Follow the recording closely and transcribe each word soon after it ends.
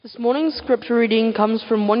This morning's scripture reading comes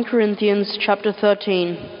from 1 Corinthians chapter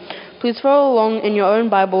 13. Please follow along in your own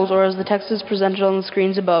Bibles or as the text is presented on the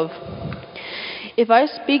screens above. If I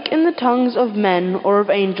speak in the tongues of men or of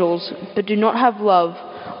angels, but do not have love,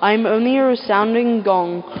 I am only a resounding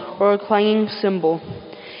gong or a clanging cymbal.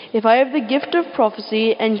 If I have the gift of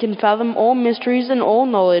prophecy and can fathom all mysteries and all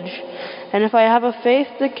knowledge, and if I have a faith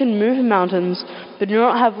that can move mountains, but do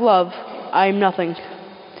not have love, I am nothing.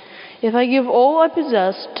 If I give all I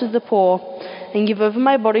possess to the poor, and give over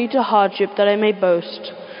my body to hardship that I may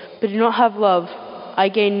boast, but do not have love, I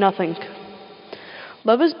gain nothing.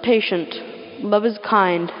 Love is patient. Love is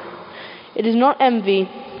kind. It is not envy.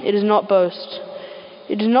 It is not boast.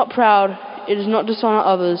 It is not proud. It does not dishonor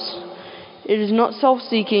others. It is not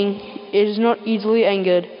self-seeking. It is not easily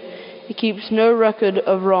angered. It keeps no record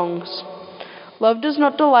of wrongs. Love does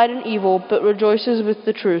not delight in evil, but rejoices with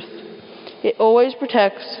the truth. It always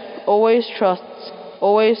protects, always trusts,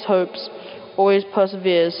 always hopes, always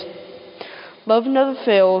perseveres. Love never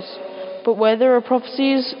fails, but where there are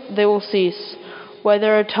prophecies, they will cease. Where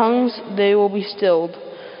there are tongues, they will be stilled.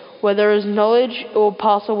 Where there is knowledge, it will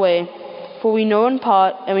pass away. For we know in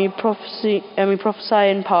part, and we prophesy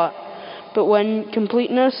in part. But when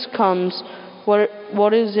completeness comes,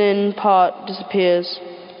 what is in part disappears.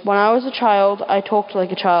 When I was a child, I talked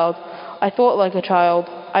like a child. I thought like a child.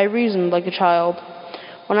 I reasoned like a child.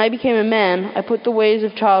 When I became a man, I put the ways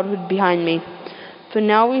of childhood behind me. For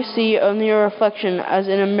now we see only a reflection as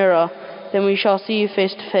in a mirror, then we shall see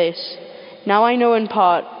face to face. Now I know in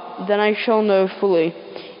part, then I shall know fully,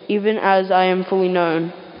 even as I am fully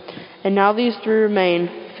known. And now these three remain,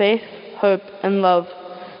 faith, hope, and love.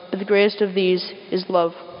 But the greatest of these is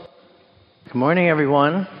love. Good morning,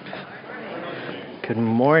 everyone. Good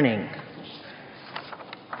morning.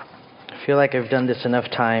 I feel like I've done this enough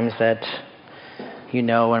times that you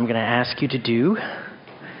know what I'm going to ask you to do.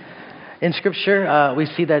 In Scripture, we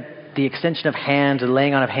see that the extension of hands, or the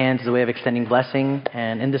laying on of hands, is a way of extending blessing.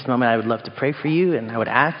 And in this moment, I would love to pray for you, and I would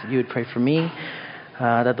ask that you would pray for me,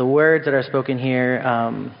 that the words that are spoken here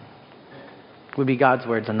would be God's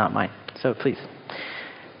words and not mine. So please,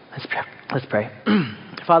 let's pray.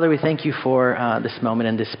 Father, we thank you for this moment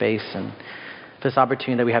and this space and for this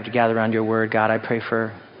opportunity that we have to gather around your word. God, I pray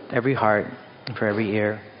for every heart and for every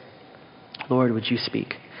ear. Lord, would you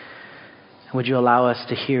speak? And would you allow us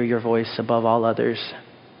to hear your voice above all others?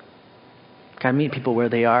 God, meet people where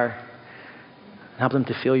they are and help them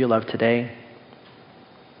to feel your love today.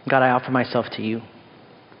 God, I offer myself to you.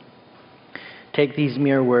 Take these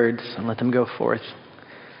mere words and let them go forth.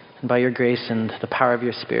 And by your grace and the power of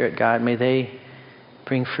your Spirit, God, may they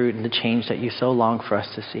bring fruit and the change that you so long for us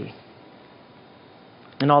to see.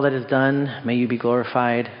 In all that is done, may you be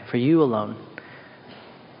glorified, for you alone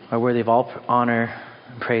are worthy of all honor,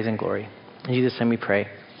 praise, and glory. In Jesus' name we pray.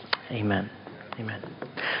 Amen. Amen.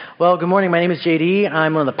 Well, good morning. My name is JD.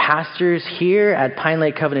 I'm one of the pastors here at Pine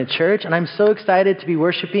Lake Covenant Church, and I'm so excited to be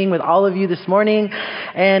worshiping with all of you this morning.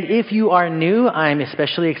 And if you are new, I'm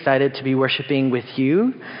especially excited to be worshiping with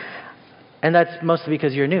you. And that's mostly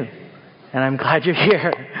because you're new, and I'm glad you're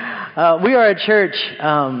here. We are a church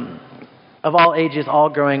of all ages, all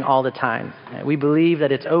growing all the time. We believe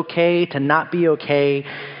that it's okay to not be okay,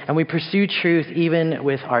 and we pursue truth even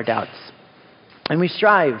with our doubts. And we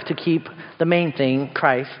strive to keep the main thing,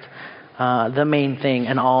 Christ, the main thing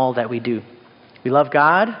in all that we do. We love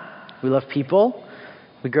God, we love people,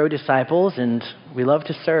 we grow disciples, and we love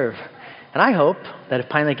to serve. And I hope that if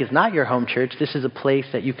Pine Lake is not your home church, this is a place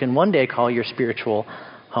that you can one day call your spiritual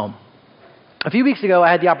home. A few weeks ago,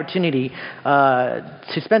 I had the opportunity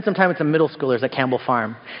to spend some time with some middle schoolers at Campbell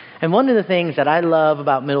Farm. And one of the things that I love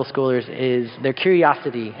about middle schoolers is their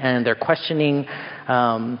curiosity and their questioning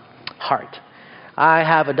heart. I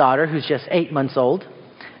have a daughter who's just 8 months old,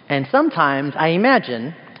 and sometimes I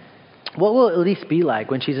imagine, what will Elise be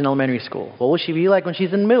like when she's in elementary school? What will she be like when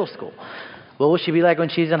she's in middle school? What will she be like when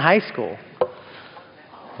she's in high school?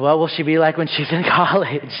 What will she be like when she's in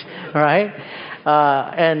college, right?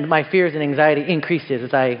 And my fears and anxiety increases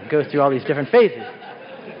as I go through all these different phases.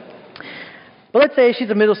 But let's say she's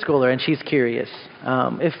a middle schooler and she's curious.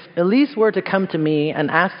 If Elise were to come to me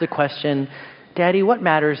and ask the question, Daddy, what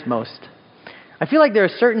matters most? I feel like there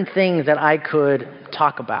are certain things that I could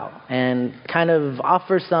talk about and kind of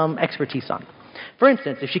offer some expertise on. For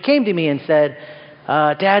instance, if she came to me and said,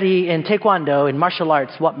 Daddy, in Taekwondo, in martial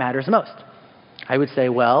arts, what matters most? I would say,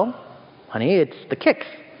 well, honey, it's the kicks.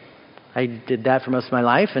 I did that for most of my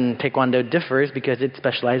life, and Taekwondo differs because it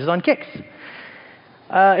specializes on kicks.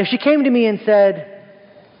 If she came to me and said,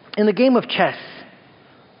 in the game of chess,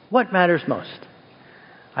 what matters most?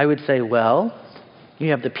 I would say, well, You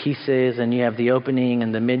have the pieces, and you have the opening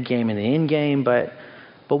and the mid-game and the end-game, but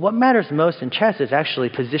what matters most in chess is actually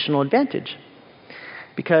positional advantage.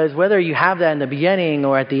 Because whether you have that in the beginning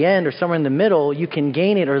or at the end or somewhere in the middle, you can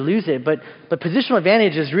gain it or lose it, but positional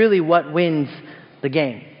advantage is really what wins the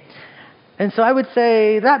game. And so I would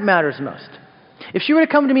say that matters most. If she were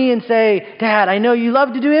to come to me and say, Dad, I know you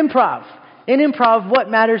love to do improv. In improv, what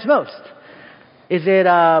matters most? Is it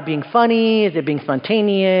being funny? Is it being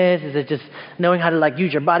spontaneous? Is it just knowing how to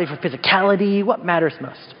use your body for physicality? What matters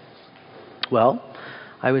most? Well,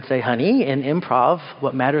 I would say, honey, in improv,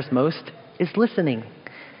 what matters most is listening.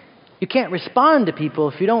 You can't respond to people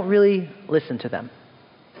if you don't really listen to them.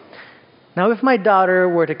 Now, if my daughter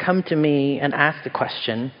were to come to me and ask the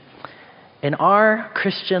question, in our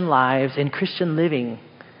Christian lives, in Christian living,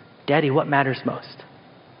 Daddy, what matters most?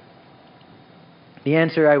 The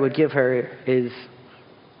answer I would give her is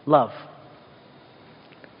love.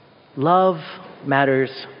 Love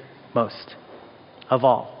matters most of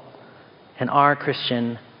all in our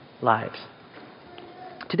Christian lives.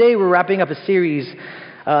 Today we're wrapping up a series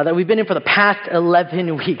that we've been in for the past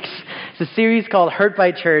 11 weeks. It's a series called Hurt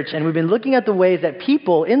by Church, and we've been looking at the ways that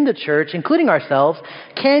people in the church, including ourselves,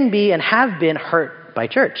 can be and have been hurt by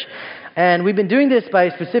church. And we've been doing this by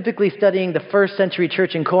specifically studying the first century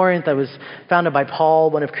church in Corinth that was founded by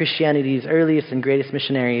Paul, one of Christianity's earliest and greatest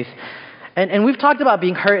missionaries. And we've talked about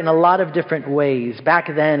being hurt in a lot of different ways, back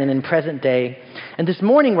then and in present day. And this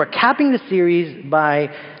morning we're capping the series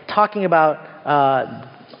by talking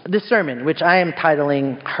about this sermon, which I am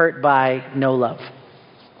titling Hurt by No Love.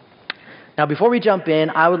 Now, before we jump in,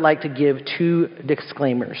 I would like to give 2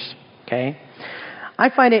 disclaimers, okay? I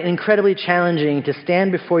find it incredibly challenging to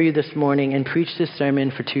stand before you this morning and preach this sermon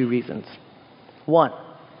for 2 reasons. 1,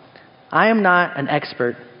 I am not an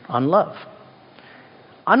expert on love.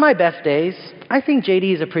 On my best days, I think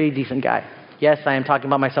JD is a pretty decent guy. Yes, I am talking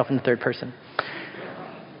about myself in the third person.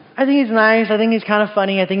 I think he's nice. I think he's kind of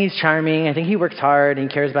funny. I think he's charming. I think he works hard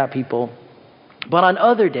and cares about people. But on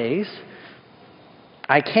other days,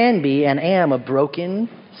 I can be and am a broken,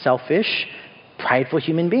 selfish, prideful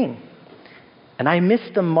human being. And I miss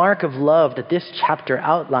the mark of love that this chapter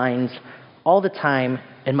outlines all the time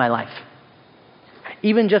in my life.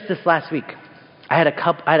 Even just this last week, I had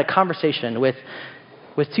a conversation with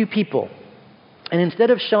 2 people. And instead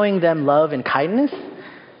of showing them love and kindness,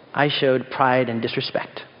 I showed pride and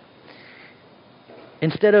disrespect.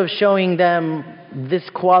 Instead of showing them this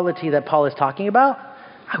quality that Paul is talking about,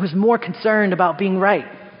 I was more concerned about being right.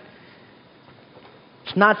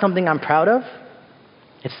 It's not something I'm proud of.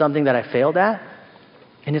 It's something that I failed at.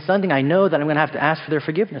 And it's something I know that I'm going to have to ask for their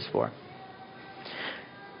forgiveness for.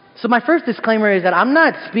 So my first disclaimer is that I'm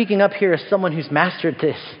not speaking up here as someone who's mastered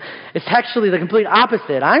this. It's actually the complete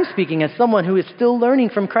opposite. I'm speaking as someone who is still learning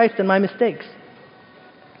from Christ and my mistakes.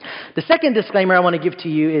 The second disclaimer I want to give to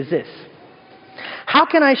you is this. How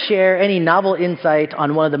can I share any novel insight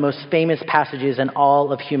on one of the most famous passages in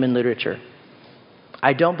all of human literature?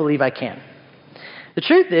 I don't believe I can. The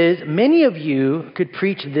truth is, many of you could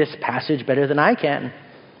preach this passage better than I can.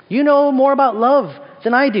 You know more about love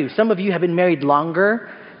than I do. Some of you have been married longer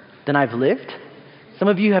than I've lived. Some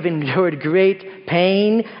of you have endured great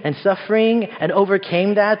pain and suffering and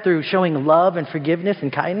overcame that through showing love and forgiveness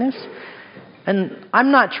and kindness. And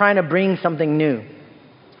I'm not trying to bring something new.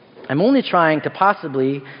 I'm only trying to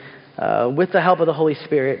possibly, with the help of the Holy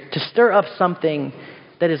Spirit, to stir up something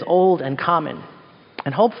that is old and common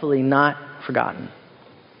and hopefully not forgotten.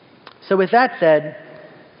 So with that said,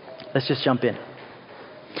 let's just jump in.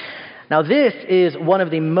 Now, this is one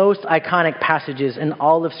of the most iconic passages in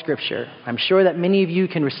all of Scripture. I'm sure that many of you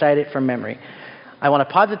can recite it from memory. I want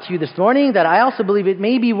to posit to you this morning that I also believe it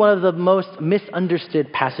may be one of the most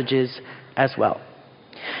misunderstood passages as well.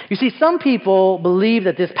 You see, some people believe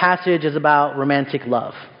that this passage is about romantic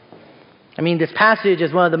love. I mean, this passage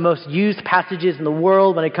is one of the most used passages in the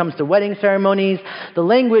world when it comes to wedding ceremonies. The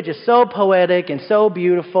language is so poetic and so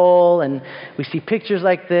beautiful, and we see pictures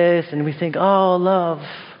like this, and we think, oh, love.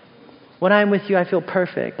 When I'm with you, I feel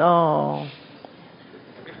perfect. Oh.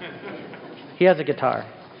 He has a guitar.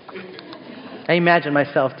 I imagine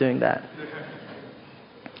myself doing that.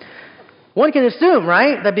 One can assume,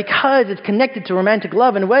 right, that because it's connected to romantic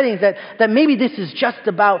love and weddings, that maybe this is just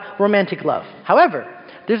about romantic love. However,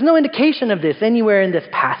 there's no indication of this anywhere in this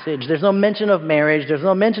passage. There's no mention of marriage. There's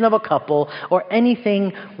no mention of a couple or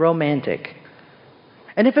anything romantic.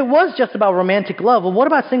 And if it was just about romantic love, well, what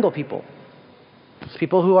about single people?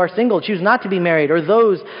 People who are single, choose not to be married, or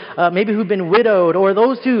those maybe who've been widowed, or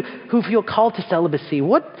those who feel called to celibacy.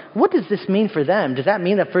 What does this mean for them? Does that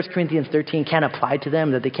mean that 1 Corinthians 13 can't apply to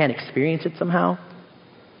them, that they can't experience it somehow?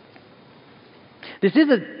 This is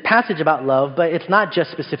a passage about love, but it's not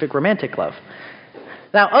just specific romantic love.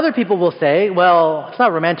 Now, other people will say, well, it's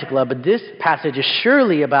not romantic love, but this passage is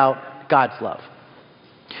surely about God's love.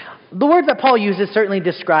 The words that Paul uses certainly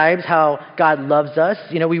describes how God loves us.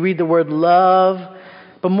 We read the word love,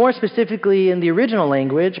 but more specifically in the original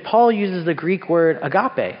language, Paul uses the Greek word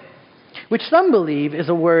agape, which some believe is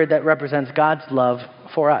a word that represents God's love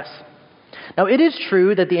for us. Now, it is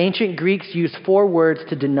true that the ancient Greeks used 4 words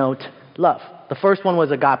to denote love. The first one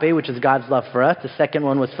was agape, which is God's love for us. The second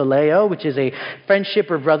one was phileo, which is a friendship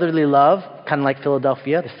or brotherly love, kind of like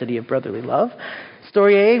Philadelphia, the city of brotherly love.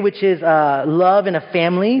 Storge, which is love in a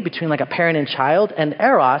family between like a parent and child. And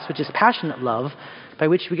eros, which is passionate love, by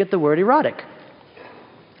which we get the word erotic.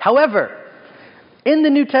 However, in the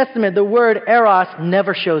New Testament, the word eros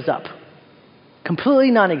never shows up. Completely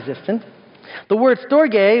non-existent. The word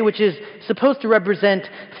storge, which is supposed to represent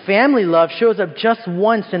family love, shows up just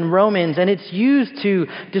once in Romans, and it's used to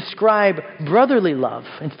describe brotherly love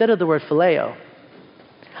instead of the word phileo.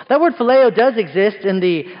 That word phileo does exist in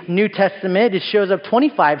the New Testament. It shows up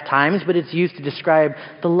 25 times, but it's used to describe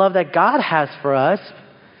the love that God has for us,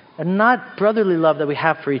 and not brotherly love that we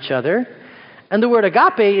have for each other. And the word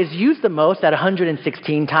agape is used the most at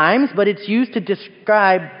 116 times, but it's used to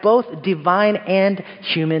describe both divine and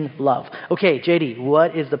human love. Okay, JD,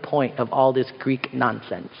 what is the point of all this Greek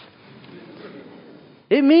nonsense?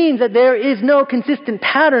 It means that there is no consistent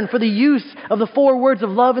pattern for the use of the 4 words of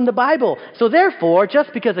love in the Bible. So therefore,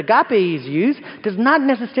 just because agape is used does not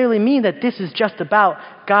necessarily mean that this is just about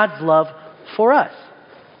God's love for us.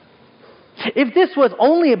 If this was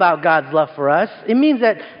only about God's love for us, it means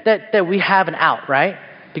that we have an out, right?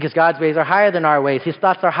 Because God's ways are higher than our ways. His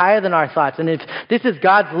thoughts are higher than our thoughts. And if this is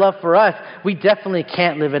God's love for us, we definitely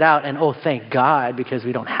can't live it out. And oh, thank God, because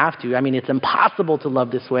we don't have to. I mean, it's impossible to love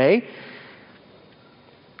this way.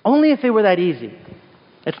 Only if it were that easy.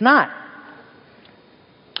 It's not.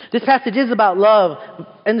 This passage is about love,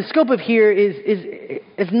 and the scope of here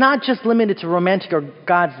is not just limited to romantic or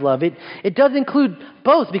God's love. It does include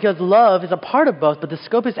both, because love is a part of both, but the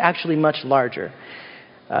scope is actually much larger.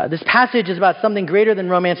 This passage is about something greater than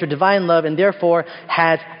romance or divine love, and therefore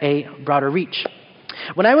has a broader reach.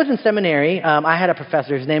 When I was in seminary, I had a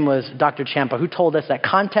professor, his name was Dr. Champa, who told us that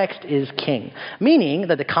context is king, meaning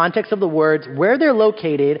that the context of the words, where they're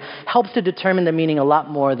located, helps to determine the meaning a lot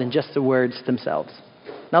more than just the words themselves.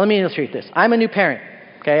 Now let me illustrate this. I'm a new parent.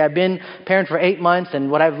 Okay, I've been a parent for 8 months, and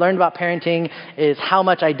what I've learned about parenting is how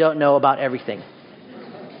much I don't know about everything.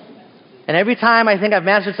 And every time I think I've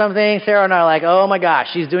mastered something, Sarah and I are like, oh my gosh,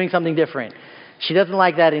 she's doing something different. She doesn't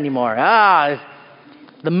like that anymore.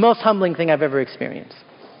 It's the most humbling thing I've ever experienced.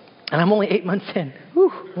 And I'm only 8 months in.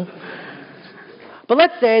 Whew. But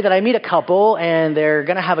let's say that I meet a couple and they're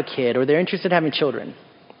going to have a kid, or they're interested in having children.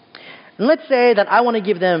 And let's say that I want to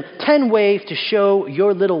give them 10 ways to show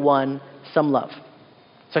your little one some love.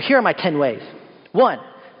 So here are my 10 ways. 1,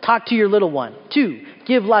 talk to your little one. 2,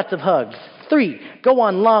 give lots of hugs. 3, go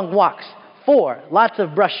on long walks. 4, lots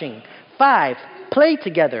of brushing. 5, play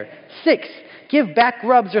together. 6, give back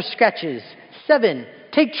rubs or scratches. 7,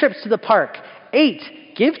 take trips to the park.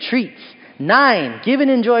 8, give treats. 9, give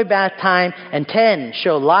and enjoy bath time. And 10,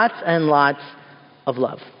 show lots and lots of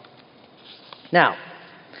love. Now,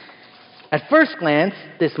 at first glance,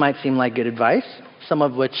 this might seem like good advice, some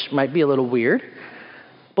of which might be a little weird.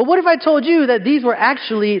 But what if I told you that these were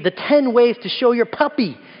actually the 10 ways to show your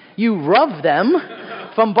puppy you love them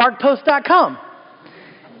from barkpost.com?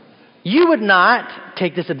 You would not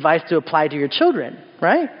take this advice to apply to your children,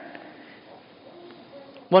 right?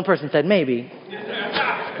 One person said maybe.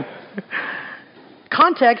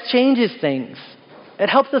 Context changes things. It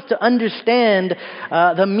helps us to understand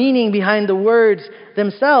the meaning behind the words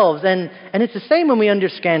themselves. And it's the same when we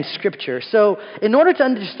understand Scripture. So in order to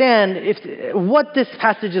understand what this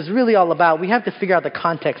passage is really all about, we have to figure out the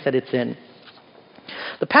context that it's in.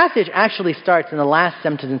 The passage actually starts in the last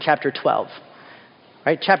sentence in chapter 12.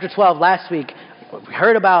 Right? Chapter 12, last week, we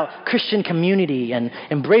heard about Christian community and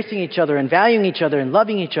embracing each other and valuing each other and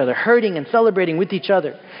loving each other, hurting and celebrating with each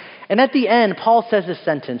other. And at the end, Paul says this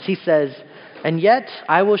sentence. He says, "And yet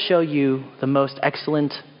I will show you the most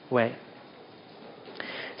excellent way."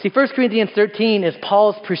 See, 1 Corinthians 13 is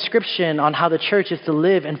Paul's prescription on how the church is to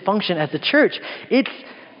live and function as the church. It's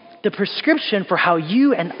the prescription for how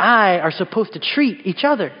you and I are supposed to treat each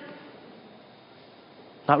other.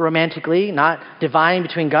 Not romantically, not divine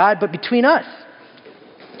between God, but between us.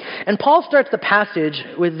 And Paul starts the passage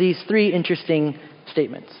with these 3 interesting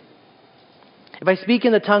statements. If I speak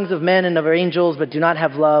in the tongues of men and of angels but do not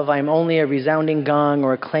have love, I am only a resounding gong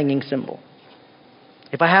or a clanging cymbal.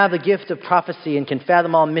 If I have the gift of prophecy and can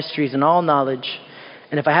fathom all mysteries and all knowledge,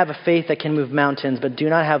 And if I have a faith that can move mountains but do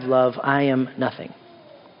not have love, I am nothing.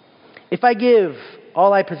 If I give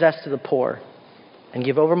all I possess to the poor and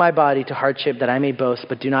give over my body to hardship that I may boast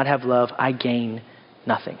but do not have love, I gain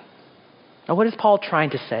nothing. Now, what is Paul trying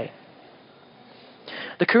to say?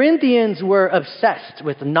 The Corinthians were obsessed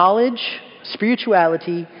with knowledge,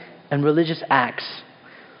 spirituality, and religious acts.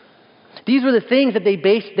 These were the things that they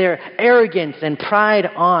based their arrogance and pride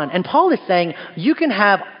on. And Paul is saying, you can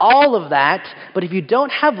have all of that, but if you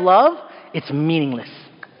don't have love, it's meaningless.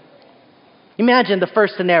 Imagine the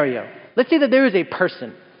first scenario. Let's say that there is a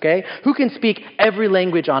person, okay, who can speak every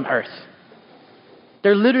language on earth.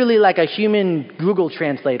 They're literally like a human Google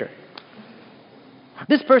translator.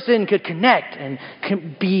 This person could connect and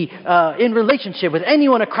can be in relationship with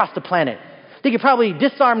anyone across the planet. They could probably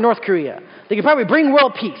disarm North Korea. They could probably bring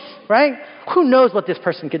world peace, right? Who knows what this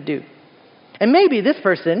person could do? And maybe this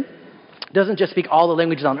person doesn't just speak all the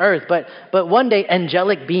languages on earth, but one day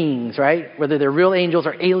angelic beings, right, whether they're real angels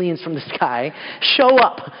or aliens from the sky, show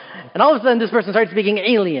up. And all of a sudden this person starts speaking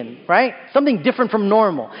alien, right? Something different from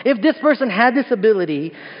normal. If this person had this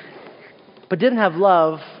ability but didn't have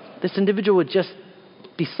love, this individual would just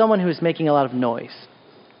be someone who is making a lot of noise.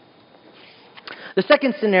 The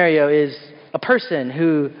second scenario is a person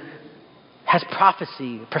who has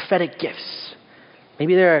prophecy, prophetic gifts.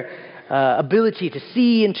 Maybe their ability to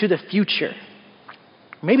see into the future.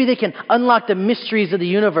 Maybe they can unlock the mysteries of the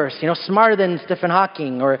universe, smarter than Stephen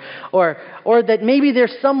Hawking. Or that maybe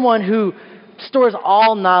there's someone who stores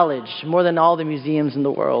all knowledge, more than all the museums in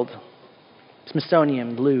the world.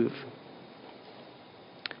 Smithsonian, Louvre.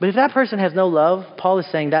 But if that person has no love, Paul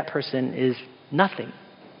is saying that person is nothing.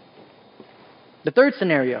 The third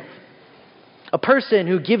scenario. A person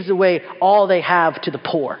who gives away all they have to the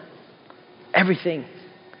poor. Everything.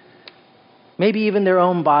 Maybe even their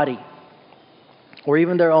own body. Or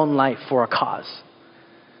even their own life for a cause.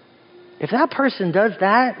 If that person does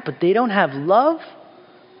that, but they don't have love,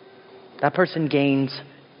 that person gains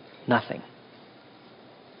nothing.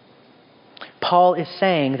 Paul is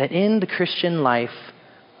saying that in the Christian life,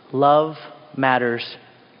 love matters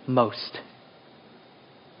most.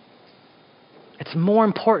 It's more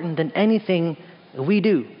important than anything we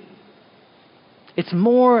do. It's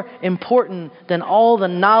more important than all the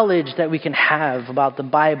knowledge that we can have about the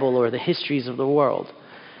Bible or the histories of the world.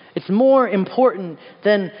 It's more important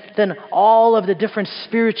than all of the different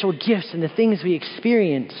spiritual gifts and the things we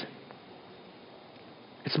experience.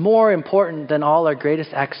 It's more important than all our greatest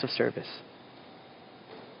acts of service.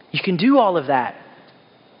 You can do all of that,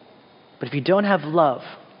 but if you don't have love,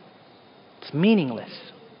 it's meaningless.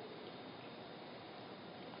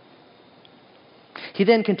 He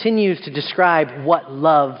then continues to describe what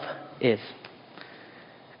love is.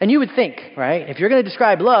 And you would think, right, if you're going to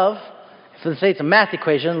describe love, if let's say it's a math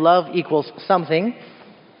equation, love equals something,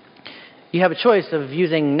 you have a choice of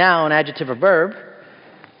using noun, adjective, or verb.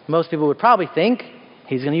 Most people would probably think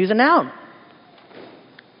he's going to use a noun.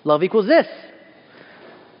 Love equals this.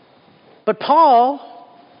 But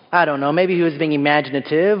Paul, I don't know, maybe he was being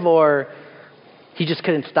imaginative, or he just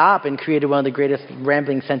couldn't stop and created one of the greatest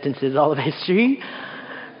rambling sentences in all of history.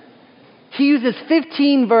 He uses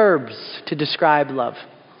 15 verbs to describe love.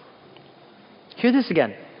 Hear this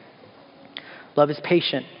again. Love is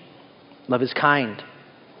patient. Love is kind.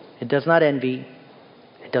 It does not envy.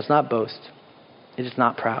 It does not boast. It is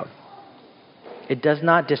not proud. It does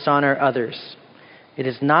not dishonor others. It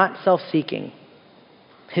is not self-seeking.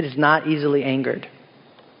 It is not easily angered.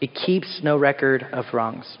 It keeps no record of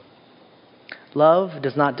wrongs. Love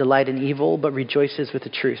does not delight in evil, but rejoices with the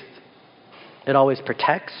truth. It always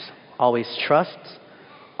protects, always trusts,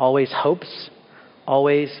 always hopes,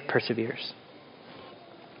 always perseveres.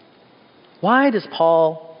 Why does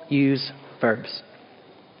Paul use verbs?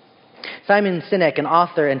 Simon Sinek, an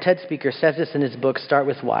author and TED speaker, says this in his book, Start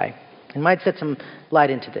With Why. And might set some light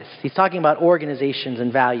into this. He's talking about organizations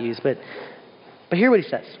and values, but hear what he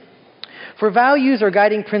says. For values or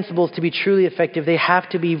guiding principles to be truly effective, they have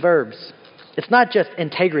to be verbs. It's not just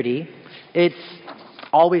integrity, it's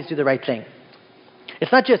always do the right thing.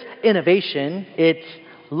 It's not just innovation, it's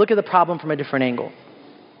look at the problem from a different angle.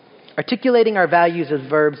 Articulating our values as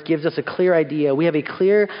verbs gives us a clear idea. We have a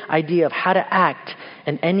clear idea of how to act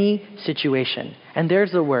in any situation. And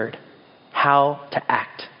there's the word, how to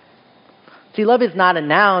act. See, love is not a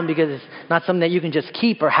noun because it's not something that you can just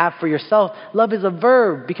keep or have for yourself. Love is a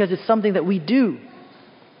verb because it's something that we do.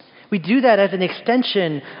 We do that as an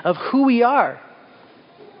extension of who we are.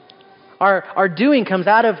 Our doing comes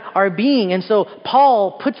out of our being. And so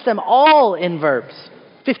Paul puts them all in verbs,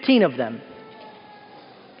 15 of them.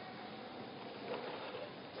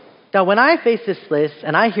 Now, when I face this list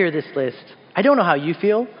and I hear this list, I don't know how you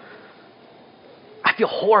feel. I feel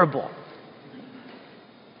horrible.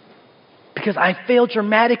 Because I failed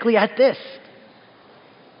dramatically at this.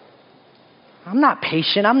 I'm not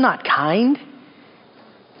patient. I'm not kind.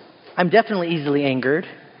 I'm definitely easily angered.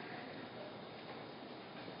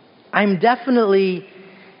 I'm definitely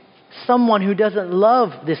someone who doesn't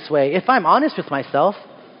love this way. If I'm honest with myself,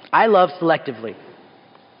 I love selectively.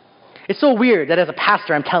 It's so weird that as a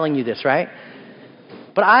pastor I'm telling you this, right?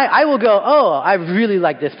 But I will go, oh, I really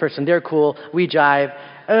like this person. They're cool. We jive.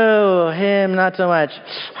 Oh, him, not so much.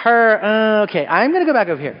 Her, okay. I'm going to go back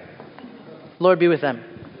over here. Lord be with them.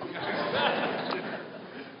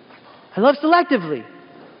 I love selectively.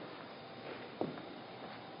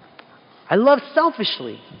 I love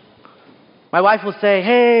selfishly. My wife will say,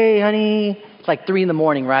 hey, honey. It's like 3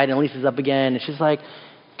 a.m, right? And Lisa's up again. And she's like,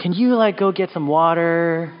 can you go get some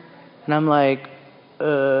water? And I'm like,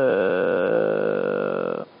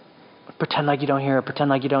 pretend like you don't hear it, pretend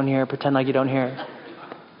like you don't hear it, pretend like you don't hear it.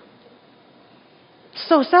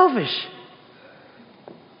 So selfish.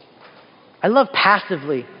 I love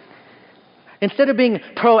passively. Instead of being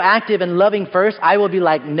proactive and loving first, I will be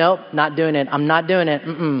like, nope, not doing it. I'm not doing it.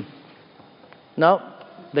 Nope,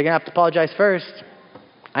 they're going to have to apologize first.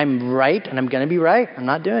 I'm right, and I'm going to be right. I'm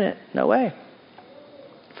not doing it. No way.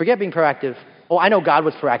 Forget being proactive. Oh, I know God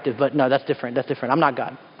was proactive, but no, that's different. That's different. I'm not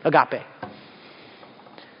God. Agape.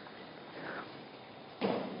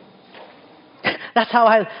 That's how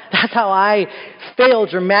I fail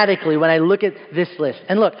dramatically when I look at this list.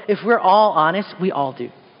 And look, if we're all honest, we all do.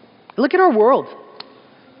 Look at our world.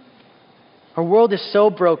 Our world is so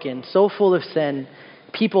broken, so full of sin,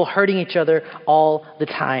 people hurting each other all the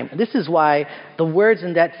time. This is why the words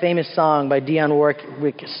in that famous song by Dionne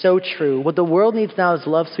Warwick is so true. What the world needs now is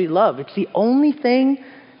love, sweet love. It's the only thing,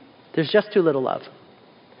 there's just too little love.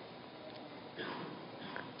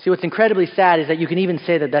 See, what's incredibly sad is that you can even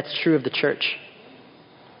say that that's true of the church.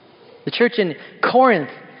 The church in Corinth,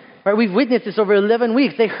 right? We've witnessed this over 11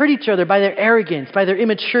 weeks. They hurt each other by their arrogance, by their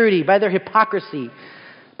immaturity, by their hypocrisy,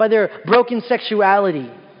 by their broken sexuality,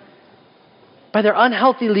 by their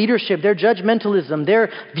unhealthy leadership, their judgmentalism, their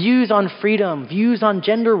views on freedom, views on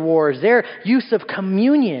gender wars, their use of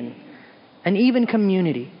communion, and even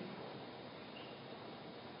community.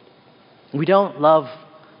 We don't love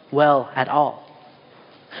well at all.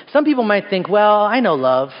 Some people might think, well, I know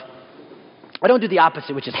love. I don't do the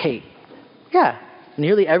opposite, which is hate. Yeah,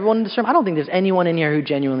 nearly everyone in this room, I don't think there's anyone in here who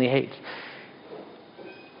genuinely hates.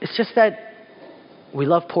 It's just that we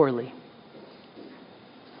love poorly.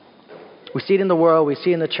 We see it in the world, we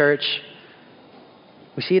see it in the church,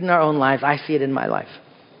 we see it in our own lives, I see it in my life.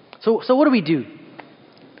 So what do we do?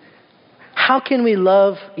 How can we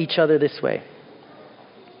love each other this way?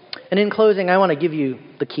 And in closing, I want to give you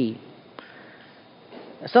the key.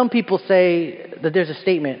 Some people say that there's a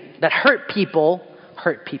statement that hurt people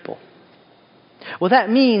hurt people. What that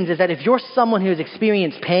means is that if you're someone who has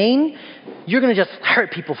experienced pain, you're going to just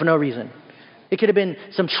hurt people for no reason. It could have been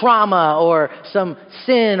some trauma or some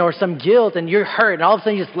sin or some guilt, and you're hurt, and all of a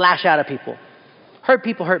sudden you just lash out at people. Hurt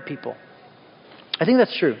people hurt people. I think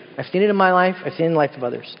that's true. I've seen it in my life. I've seen it in the life of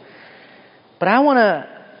others. But I want to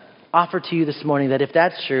offer to you this morning that if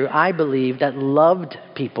that's true, I believe that loved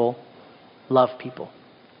people love people.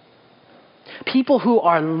 People who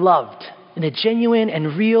are loved in a genuine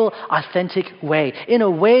and real, authentic way, in a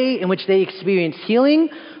way in which they experience healing,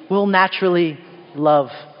 will naturally love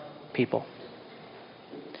people.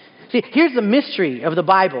 See, here's the mystery of the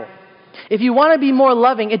Bible. If you want to be more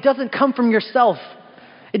loving, it doesn't come from yourself.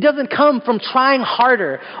 It doesn't come from trying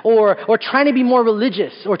harder or trying to be more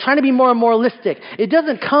religious or trying to be more moralistic. It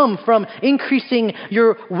doesn't come from increasing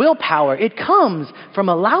your willpower. It comes from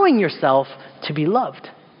allowing yourself to be loved.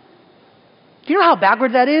 Do you know how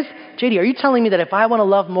backward that is? JD, are you telling me that if I want to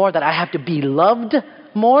love more, that I have to be loved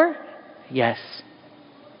more? Yes.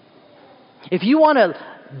 If you want to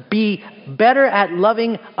be better at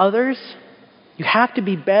loving others, you have to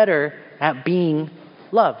be better at being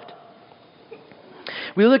loved.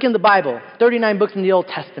 We look in the Bible, 39 books in the Old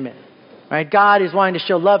Testament. Right? God is wanting to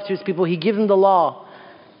show love to his people. He gives them the law.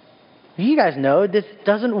 You guys know this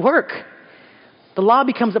doesn't work. The law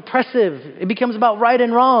becomes oppressive. It becomes about right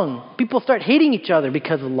and wrong. People start hating each other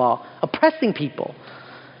because of the law, oppressing people.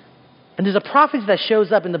 And there's a prophecy that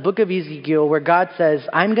shows up in the book of Ezekiel where God says,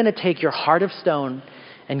 I'm going to take your heart of stone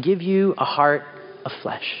and give you a heart of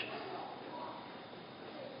flesh.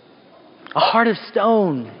 A heart of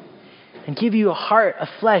stone and give you a heart of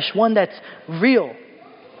flesh, one that's real.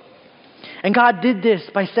 And God did this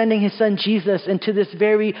by sending his son Jesus into this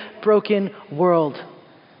very broken world.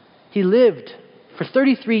 He lived for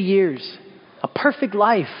 33 years, a perfect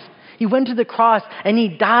life. He went to the cross and he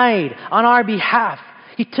died on our behalf.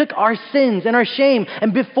 He took our sins and our shame.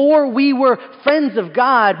 And before we were friends of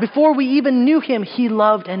God, before we even knew him, he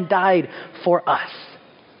loved and died for us.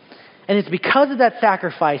 And it's because of that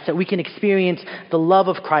sacrifice that we can experience the love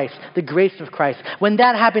of Christ, the grace of Christ. When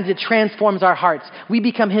that happens, it transforms our hearts. We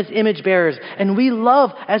become his image bearers, and we love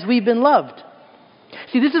as we've been loved.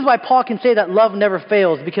 See, this is why Paul can say that love never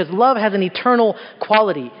fails, because love has an eternal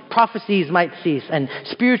quality. Prophecies might cease, and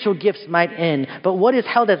spiritual gifts might end. But what is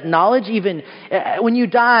held as knowledge, even when you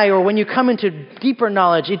die or when you come into deeper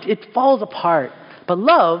knowledge, it falls apart. But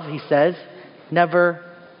love, he says, never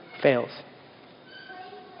fails.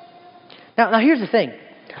 Now here's the thing.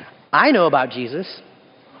 I know about Jesus.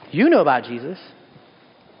 You know about Jesus.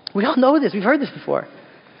 We all know this. We've heard this before.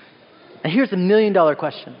 And here's the $1 million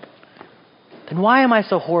question. Then why am I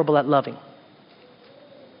so horrible at loving?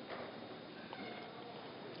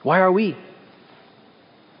 Why are we?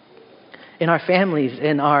 In our families,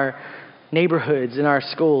 in our neighborhoods, in our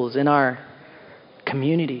schools, in our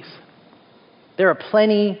communities. There are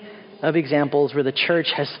plenty of examples where the church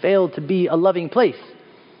has failed to be a loving place.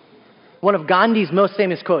 One of Gandhi's most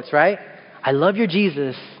famous quotes, right? I love your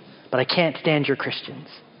Jesus, but I can't stand your Christians.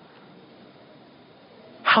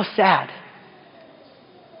 How sad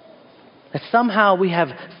that somehow we have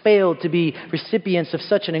failed to be recipients of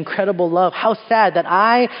such an incredible love. How sad that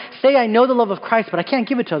I say I know the love of Christ, but I can't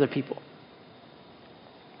give it to other people.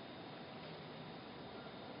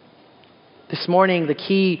 This morning, the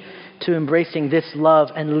key to embracing this love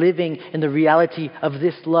and living in the reality of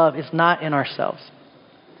this love is not in ourselves.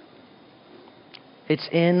 It's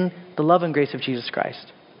in the love and grace of Jesus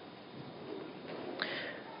Christ.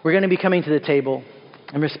 We're going to be coming to the table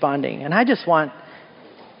and responding. And I just want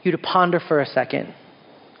you to ponder for a second.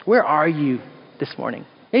 Where are you this morning?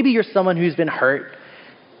 Maybe you're someone who's been hurt.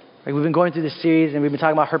 Like we've been going through this series and we've been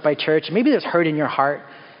talking about hurt by church. Maybe there's hurt in your heart.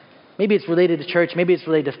 Maybe it's related to church. Maybe it's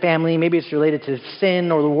related to family. Maybe it's related to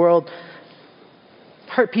sin or the world.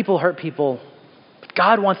 Hurt people hurt people. But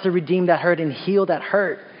God wants to redeem that hurt and heal that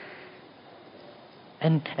hurt.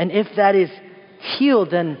 And if that is healed,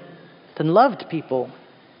 then loved people,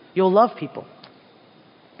 you'll love people.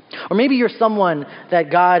 Or maybe you're someone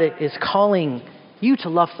that God is calling you to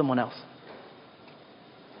love someone else.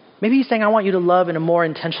 Maybe he's saying, I want you to love in a more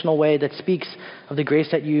intentional way that speaks of the grace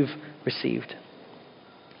that you've received.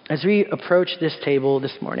 As we approach this table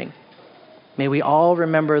this morning, may we all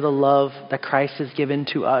remember the love that Christ has given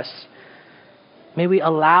to us. May we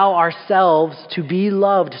allow ourselves to be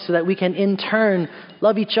loved so that we can in turn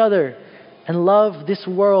love each other and love this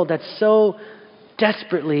world that so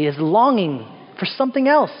desperately is longing for something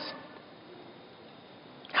else.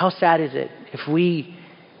 How sad is it if we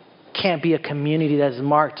can't be a community that is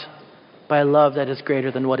marked by a love that is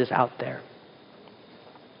greater than what is out there?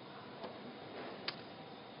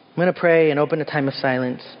 I'm going to pray and open a time of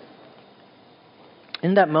silence.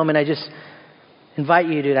 In that moment, I just invite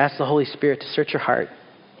you to ask the Holy Spirit to search your heart.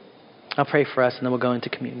 I'll pray for us and then we'll go into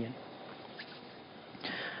communion.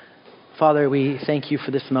 Father, we thank you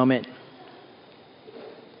for this moment.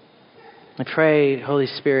 I pray, Holy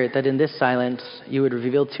Spirit, that in this silence you would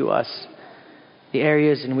reveal to us the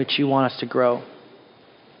areas in which you want us to grow,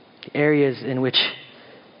 the areas in which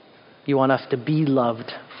you want us to be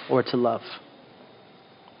loved or to love.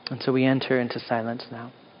 And so we enter into silence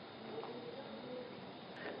now.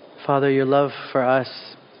 Father, your love for us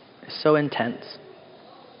is so intense.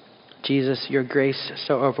 Jesus, your grace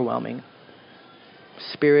so overwhelming.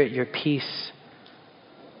 Spirit, your peace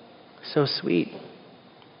so sweet.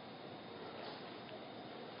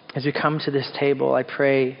 As we come to this table, I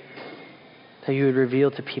pray that you would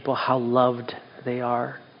reveal to people how loved they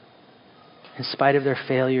are. In spite of their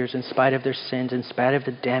failures, in spite of their sins, in spite of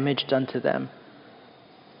the damage done to them.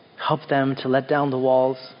 Help them to let down the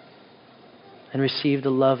walls and receive the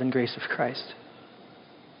love and grace of Christ.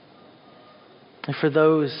 And for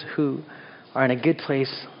those who are in a good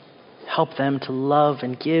place, help them to love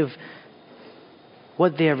and give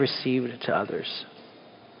what they have received to others.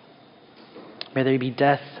 May there be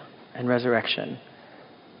death and resurrection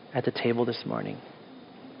at the table this morning.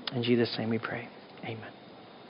 In Jesus' name we pray. Amen.